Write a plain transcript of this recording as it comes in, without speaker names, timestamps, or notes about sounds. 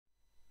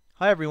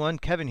Hi everyone,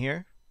 Kevin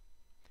here.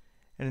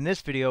 And in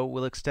this video,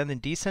 we'll extend the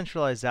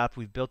decentralized app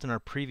we've built in our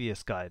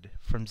previous guide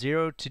from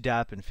 0 to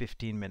dApp in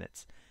 15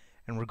 minutes.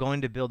 And we're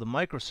going to build a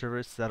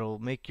microservice that'll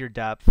make your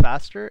dApp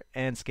faster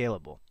and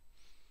scalable.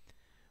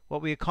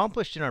 What we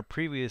accomplished in our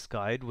previous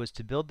guide was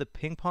to build the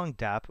ping pong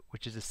dApp,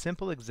 which is a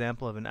simple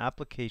example of an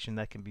application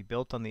that can be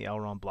built on the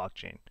Elrond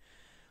blockchain.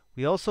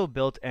 We also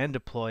built and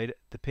deployed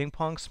the ping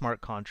pong smart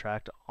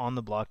contract on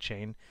the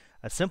blockchain,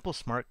 a simple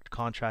smart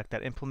contract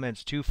that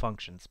implements two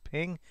functions,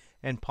 ping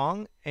and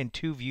pong, and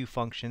two view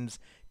functions,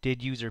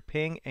 did user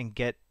ping and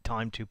get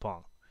time to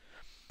pong.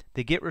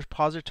 The Git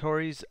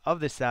repositories of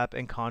this app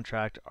and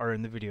contract are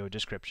in the video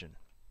description.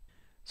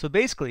 So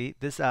basically,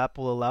 this app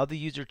will allow the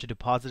user to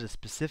deposit a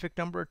specific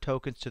number of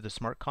tokens to the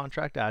smart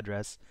contract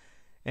address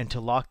and to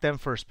lock them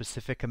for a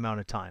specific amount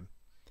of time.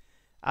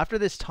 After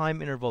this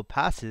time interval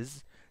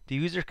passes, the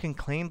user can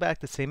claim back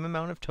the same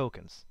amount of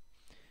tokens.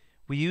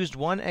 We used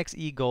 1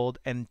 XE gold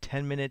and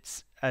 10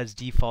 minutes as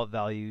default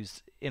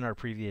values in our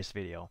previous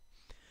video.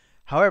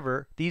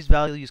 However, these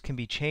values can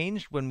be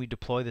changed when we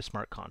deploy the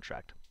smart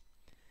contract.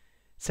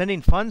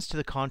 Sending funds to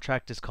the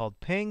contract is called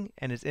ping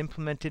and is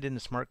implemented in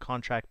the smart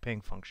contract ping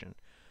function.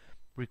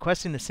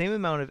 Requesting the same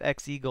amount of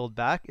XE gold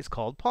back is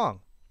called pong.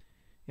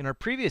 In our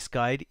previous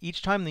guide,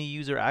 each time the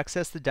user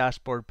accessed the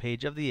dashboard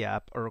page of the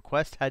app, a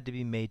request had to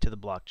be made to the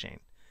blockchain.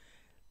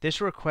 This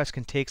request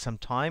can take some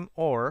time,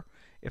 or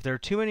if there are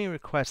too many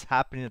requests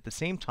happening at the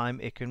same time,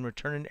 it can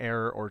return an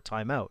error or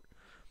timeout.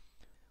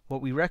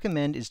 What we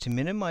recommend is to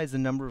minimize the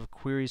number of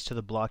queries to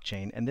the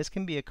blockchain, and this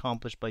can be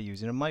accomplished by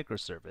using a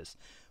microservice,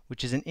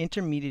 which is an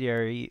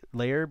intermediary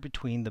layer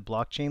between the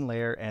blockchain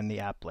layer and the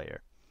app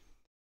layer.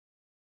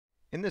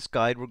 In this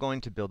guide, we're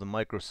going to build a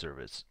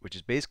microservice, which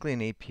is basically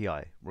an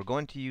API. We're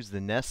going to use the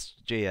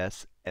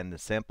Nest.js and the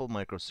sample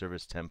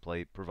microservice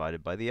template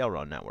provided by the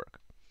Elrond network.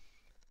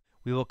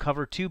 We will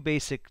cover two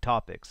basic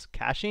topics,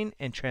 caching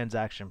and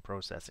transaction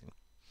processing.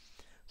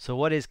 So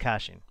what is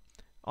caching?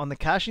 On the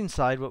caching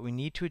side, what we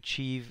need to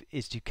achieve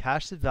is to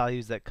cache the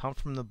values that come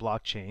from the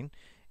blockchain.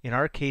 In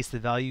our case, the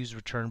values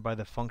returned by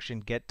the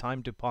function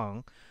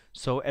getTimeToPong,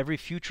 so every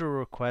future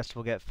request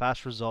will get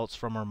fast results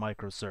from our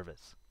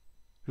microservice.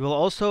 We will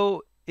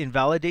also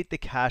invalidate the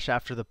cache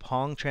after the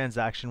Pong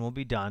transaction will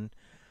be done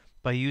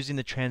by using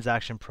the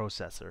transaction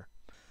processor.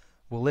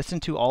 We'll listen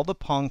to all the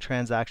Pong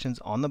transactions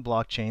on the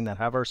blockchain that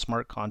have our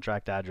smart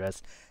contract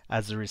address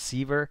as the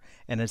receiver,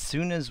 and as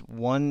soon as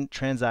one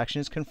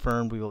transaction is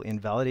confirmed, we will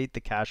invalidate the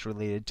cache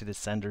related to the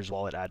sender's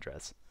wallet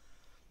address.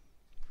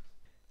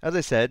 As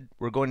I said,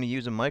 we're going to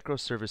use a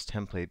microservice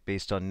template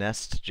based on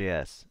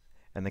Nest.js,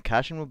 and the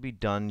caching will be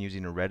done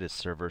using a Redis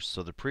server,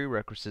 so the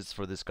prerequisites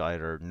for this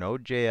guide are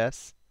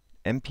Node.js,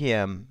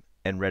 npm,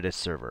 and Redis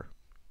server.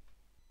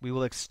 We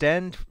will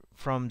extend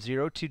from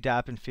 0 to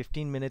dApp in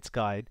 15 minutes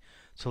guide,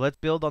 so let's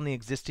build on the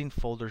existing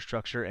folder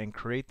structure and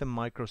create the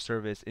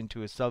microservice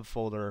into a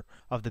subfolder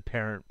of the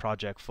parent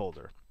project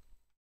folder.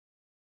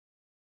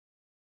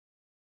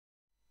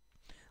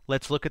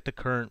 Let's look at the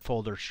current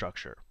folder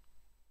structure.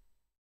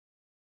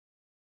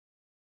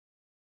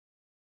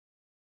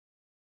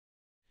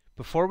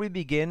 Before we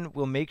begin,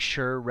 we'll make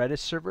sure Redis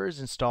server is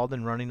installed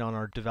and running on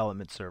our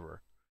development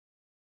server.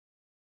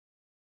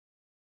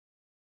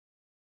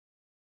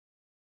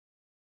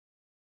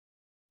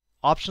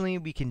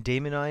 Optionally, we can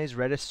daemonize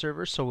Redis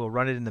server, so we'll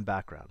run it in the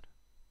background.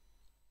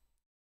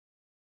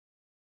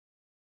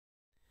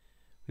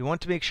 We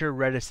want to make sure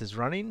Redis is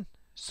running,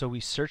 so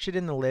we search it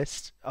in the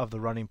list of the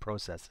running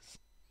processes.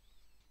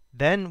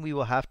 Then we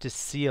will have to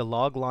see a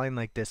log line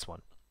like this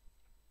one.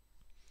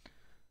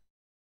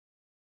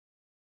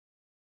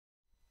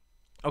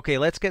 Okay,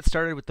 let's get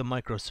started with the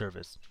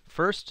microservice.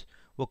 First,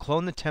 we'll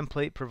clone the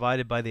template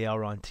provided by the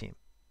Elrond team.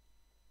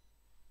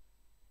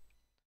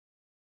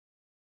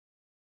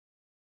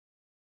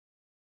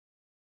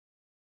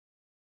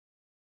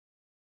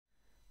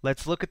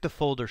 Let's look at the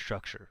folder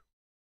structure.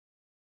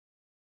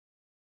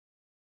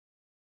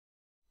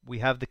 We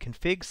have the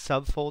config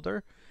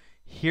subfolder.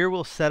 Here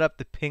we'll set up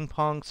the ping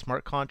pong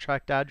smart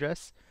contract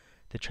address.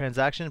 The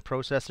transaction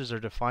processors are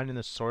defined in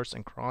the source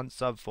and cron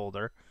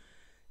subfolder.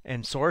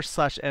 And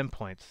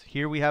source/endpoints.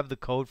 Here we have the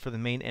code for the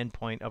main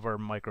endpoint of our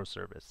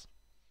microservice.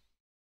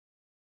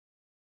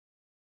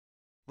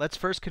 Let's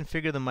first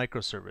configure the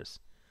microservice.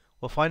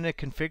 We'll find a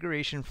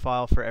configuration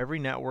file for every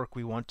network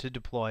we want to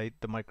deploy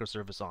the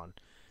microservice on.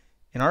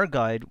 In our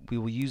guide, we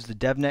will use the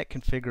devnet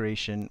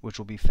configuration, which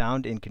will be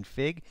found in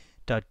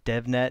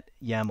config.devnet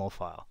YAML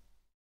file.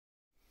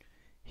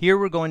 Here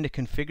we're going to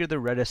configure the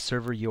Redis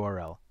server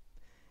URL.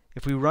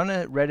 If we run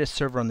a Redis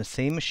server on the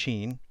same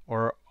machine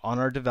or on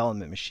our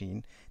development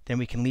machine, then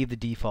we can leave the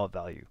default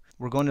value.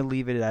 We're going to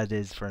leave it as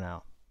is for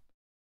now.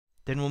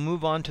 Then we'll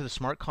move on to the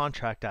smart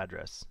contract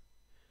address.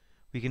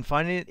 We can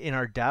find it in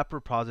our dApp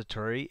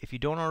repository. If you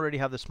don't already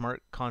have the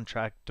smart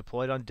contract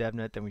deployed on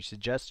DevNet, then we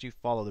suggest you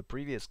follow the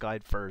previous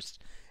guide first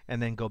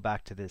and then go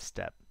back to this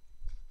step.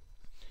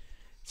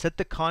 Set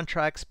the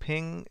contract's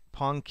ping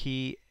pong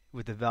key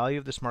with the value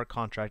of the smart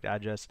contract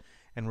address,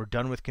 and we're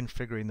done with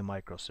configuring the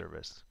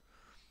microservice.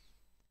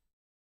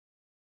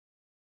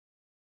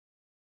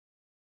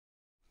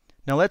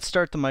 Now let's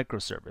start the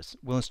microservice.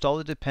 We'll install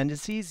the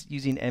dependencies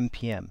using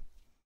npm.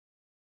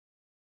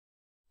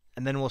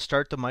 And then we'll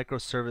start the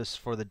microservice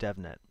for the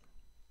DevNet.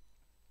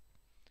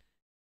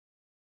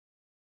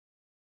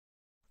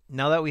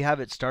 Now that we have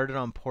it started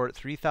on port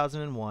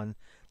 3001,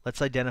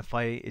 let's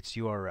identify its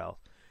URL,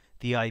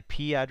 the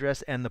IP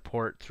address and the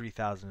port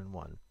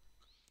 3001.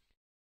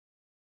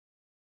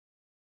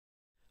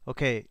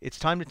 Okay, it's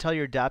time to tell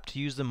your dApp to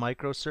use the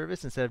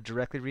microservice instead of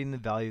directly reading the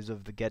values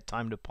of the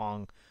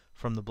getTimeToPong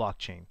from the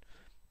blockchain.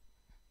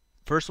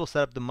 First, we'll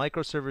set up the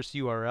microservice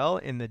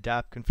URL in the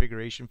dApp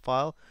configuration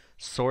file,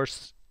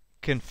 source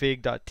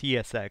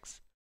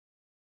config.tsx.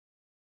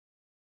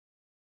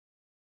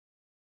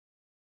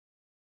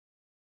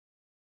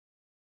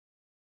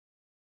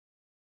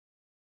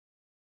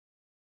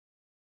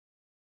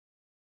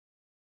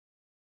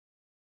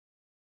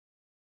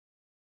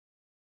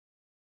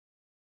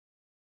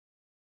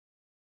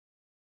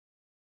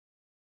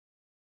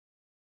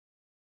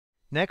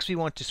 Next, we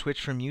want to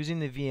switch from using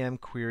the VM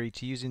query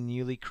to using the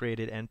newly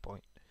created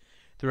endpoint.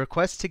 The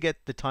request to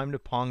get the time to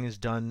Pong is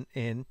done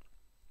in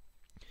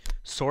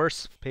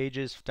source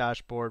pages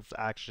dashboard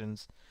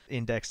actions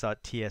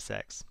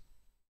index.tsx.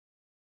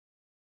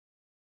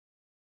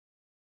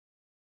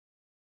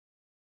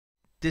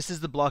 This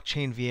is the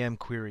blockchain VM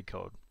query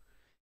code.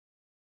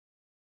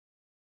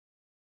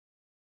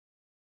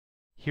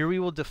 Here we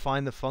will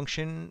define the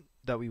function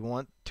that we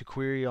want to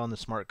query on the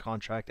smart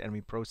contract, and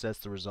we process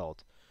the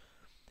result.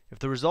 If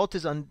the result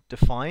is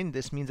undefined,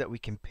 this means that we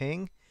can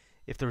ping.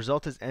 If the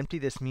result is empty,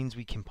 this means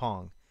we can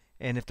pong.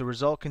 And if the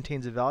result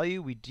contains a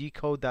value, we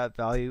decode that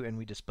value and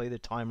we display the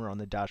timer on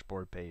the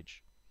dashboard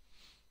page.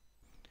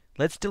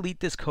 Let's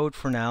delete this code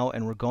for now,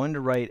 and we're going to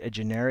write a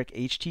generic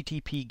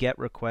HTTP GET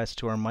request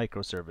to our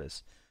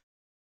microservice.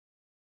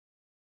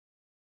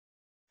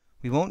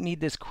 We won't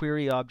need this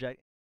query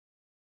object.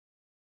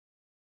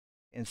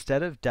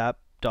 Instead of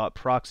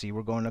dApp.proxy,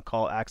 we're going to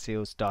call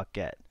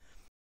axios.get.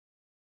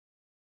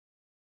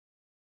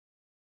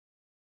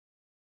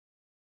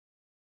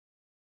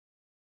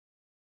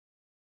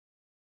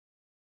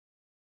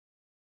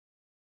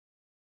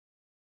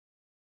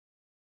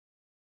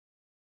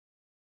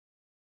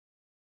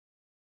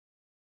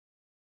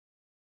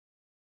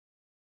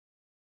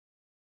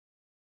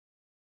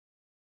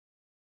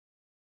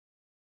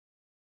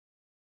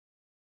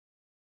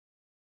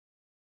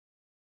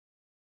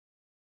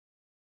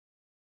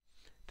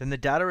 Then the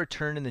data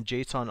returned in the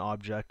JSON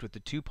object with the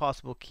two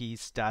possible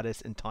keys, status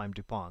and time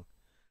to Pong.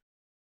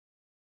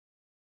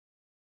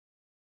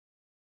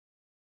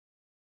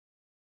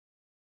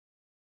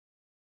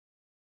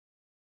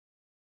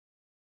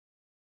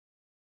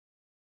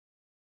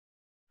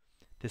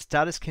 The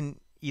status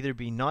can either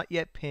be not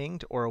yet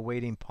pinged or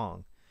awaiting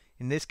Pong.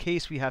 In this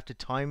case, we have the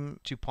time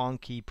to Pong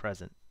key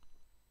present.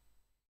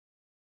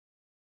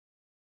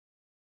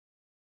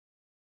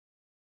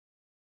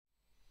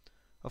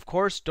 Of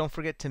course, don't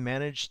forget to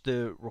manage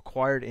the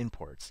required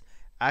imports,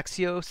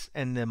 Axios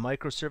and the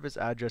microservice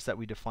address that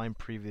we defined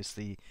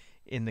previously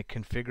in the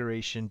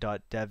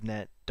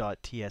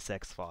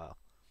configuration.devnet.tsx file.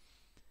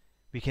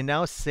 We can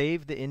now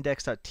save the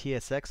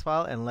index.tsx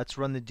file, and let's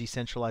run the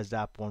decentralized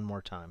app one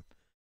more time.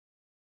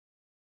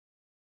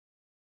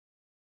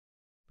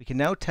 We can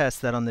now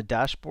test that on the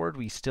dashboard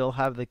we still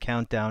have the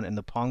countdown and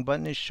the Pong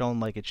button is shown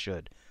like it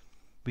should.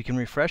 We can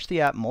refresh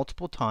the app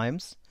multiple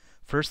times.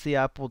 First, the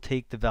app will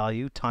take the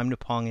value, time to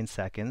Pong in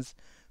seconds,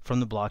 from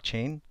the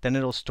blockchain. Then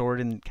it'll store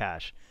it in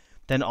cache.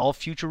 Then all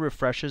future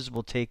refreshes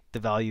will take the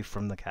value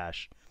from the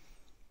cache.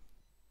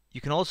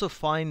 You can also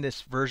find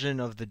this version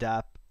of the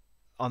dApp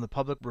on the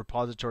public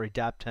repository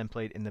dApp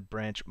template in the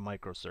branch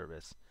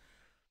microservice.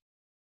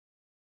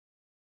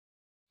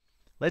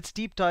 Let's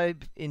deep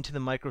dive into the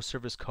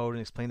microservice code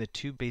and explain the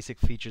two basic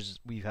features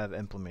we have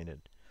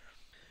implemented.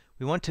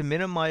 We want to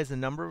minimize the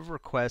number of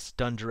requests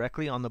done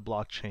directly on the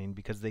blockchain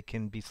because they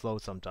can be slow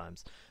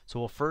sometimes. So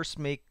we'll first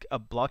make a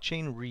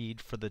blockchain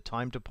read for the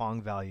time to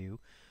Pong value.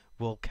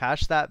 We'll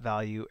cache that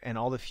value, and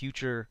all the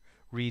future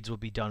reads will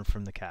be done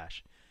from the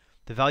cache.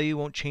 The value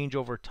won't change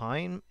over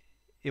time.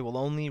 It will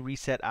only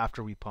reset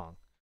after we Pong.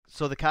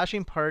 So the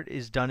caching part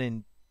is done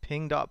in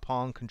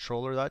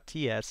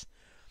ping.pongcontroller.ts,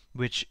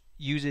 which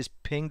uses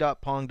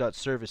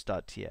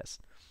ping.pong.service.ts.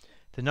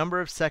 The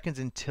number of seconds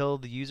until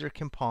the user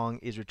can Pong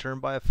is returned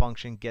by a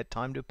function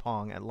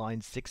getTimeToPong at line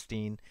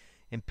 16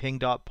 in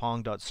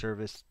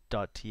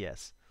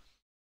ping.pong.service.ts.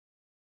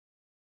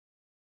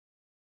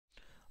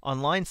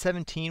 On line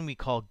 17 we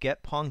call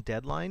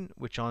getPongDeadline,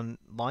 which on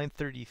line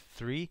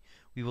 33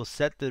 we will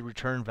set the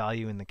return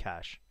value in the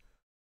cache.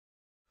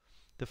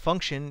 The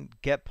function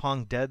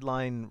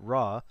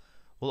getPongDeadlineRaw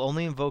will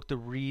only invoke the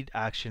read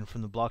action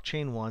from the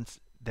blockchain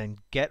once, then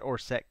get or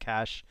set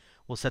cache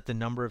will set the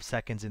number of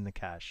seconds in the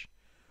cache.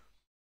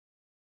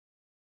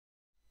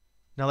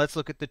 Now let's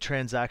look at the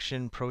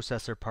transaction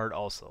processor part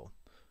also.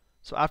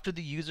 So after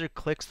the user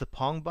clicks the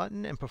Pong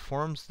button and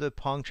performs the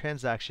Pong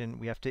transaction,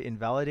 we have to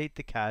invalidate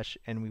the cache,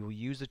 and we will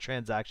use the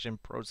transaction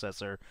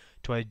processor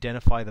to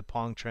identify the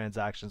Pong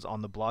transactions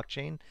on the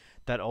blockchain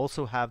that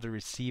also have the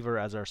receiver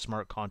as our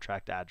smart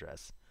contract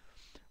address.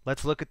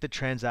 Let's look at the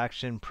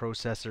transaction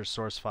processor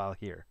source file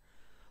here.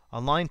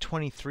 On line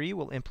 23,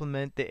 we'll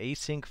implement the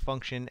async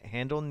function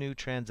handle new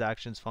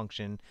transactions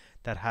function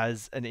that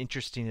has an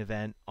interesting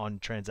event on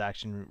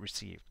transaction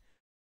received.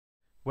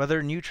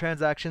 Whether new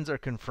transactions are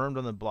confirmed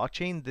on the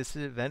blockchain, this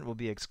event will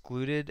be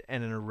excluded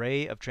and an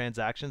array of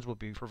transactions will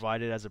be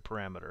provided as a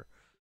parameter.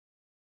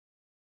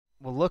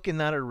 We'll look in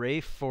that array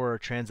for a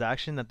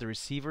transaction that the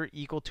receiver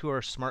equal to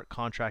our smart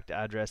contract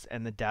address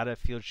and the data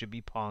field should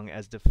be Pong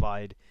as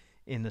defined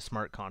in the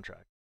smart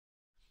contract.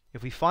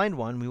 If we find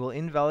one, we will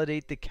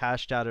invalidate the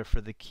cache data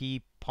for the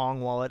key Pong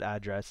wallet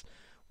address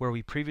where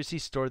we previously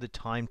stored the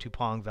time to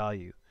Pong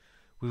value.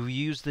 We will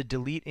use the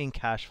delete in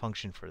cache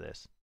function for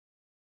this.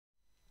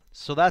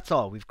 So that's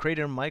all. We've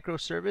created a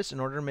microservice in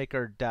order to make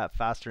our dApp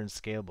faster and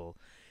scalable.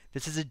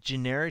 This is a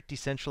generic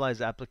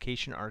decentralized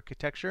application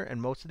architecture,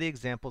 and most of the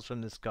examples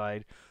from this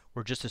guide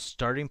were just a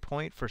starting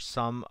point for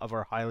some of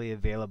our highly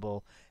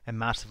available and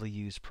massively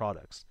used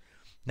products.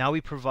 Now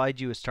we provide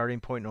you a starting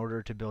point in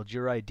order to build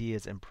your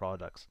ideas and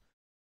products.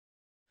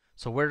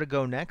 So where to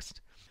go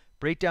next?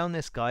 Break down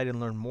this guide and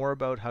learn more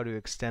about how to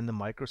extend the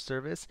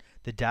microservice,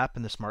 the dApp,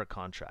 and the smart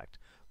contract.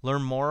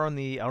 Learn more on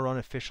the Elrond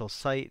official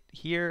site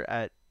here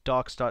at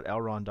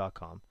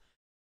docs.elrond.com.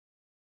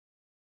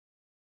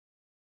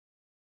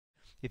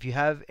 If you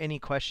have any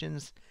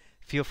questions,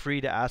 feel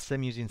free to ask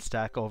them using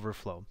Stack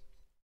Overflow.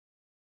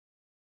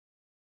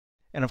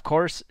 And of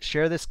course,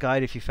 share this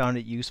guide if you found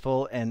it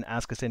useful and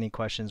ask us any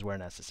questions where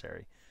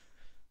necessary.